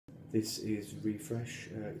This is Refresh.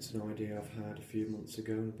 It's an idea I've had a few months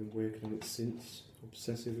ago and I've been working on it since,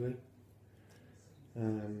 obsessively.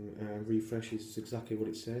 Refresh is exactly what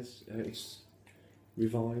it says. It's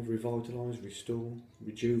revive, revitalise, restore,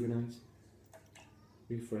 rejuvenate,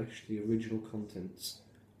 refresh the original contents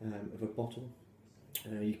of a bottle.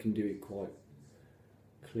 You can do it quite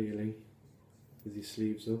clearly with your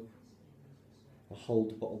sleeves up. I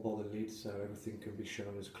hold the bottle by the lid so everything can be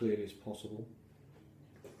shown as clearly as possible.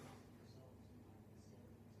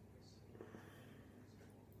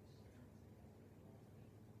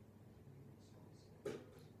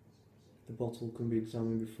 The bottle can be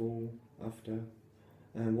examined before, after,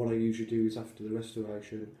 and what I usually do is after the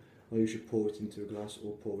restoration I usually pour it into a glass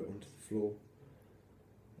or pour it onto the floor.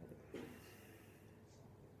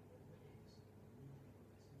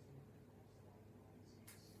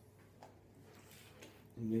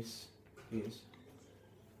 And this is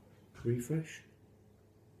Refresh.